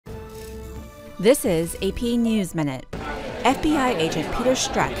This is AP News Minute. FBI agent Peter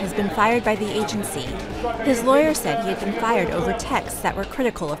Strzok has been fired by the agency. His lawyer said he had been fired over texts that were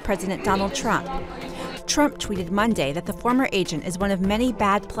critical of President Donald Trump. Trump tweeted Monday that the former agent is one of many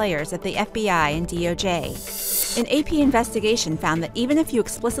bad players at the FBI and DOJ. An AP investigation found that even if you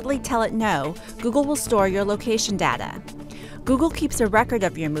explicitly tell it no, Google will store your location data. Google keeps a record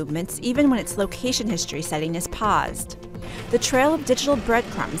of your movements even when its location history setting is paused. The trail of digital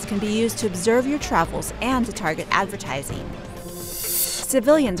breadcrumbs can be used to observe your travels and to target advertising.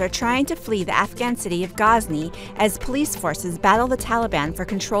 Civilians are trying to flee the Afghan city of Ghazni as police forces battle the Taliban for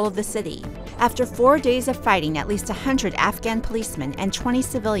control of the city. After 4 days of fighting, at least 100 Afghan policemen and 20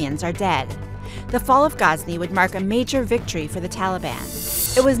 civilians are dead. The fall of Ghazni would mark a major victory for the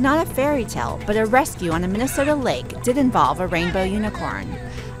Taliban. It was not a fairy tale, but a rescue on a Minnesota lake did involve a rainbow unicorn,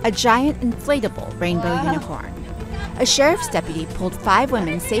 a giant inflatable rainbow unicorn. A sheriff's deputy pulled 5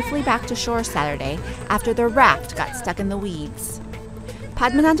 women safely back to shore Saturday after their raft got stuck in the weeds.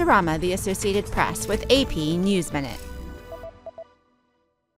 Padmanandarama, The Associated Press, with AP News Minute.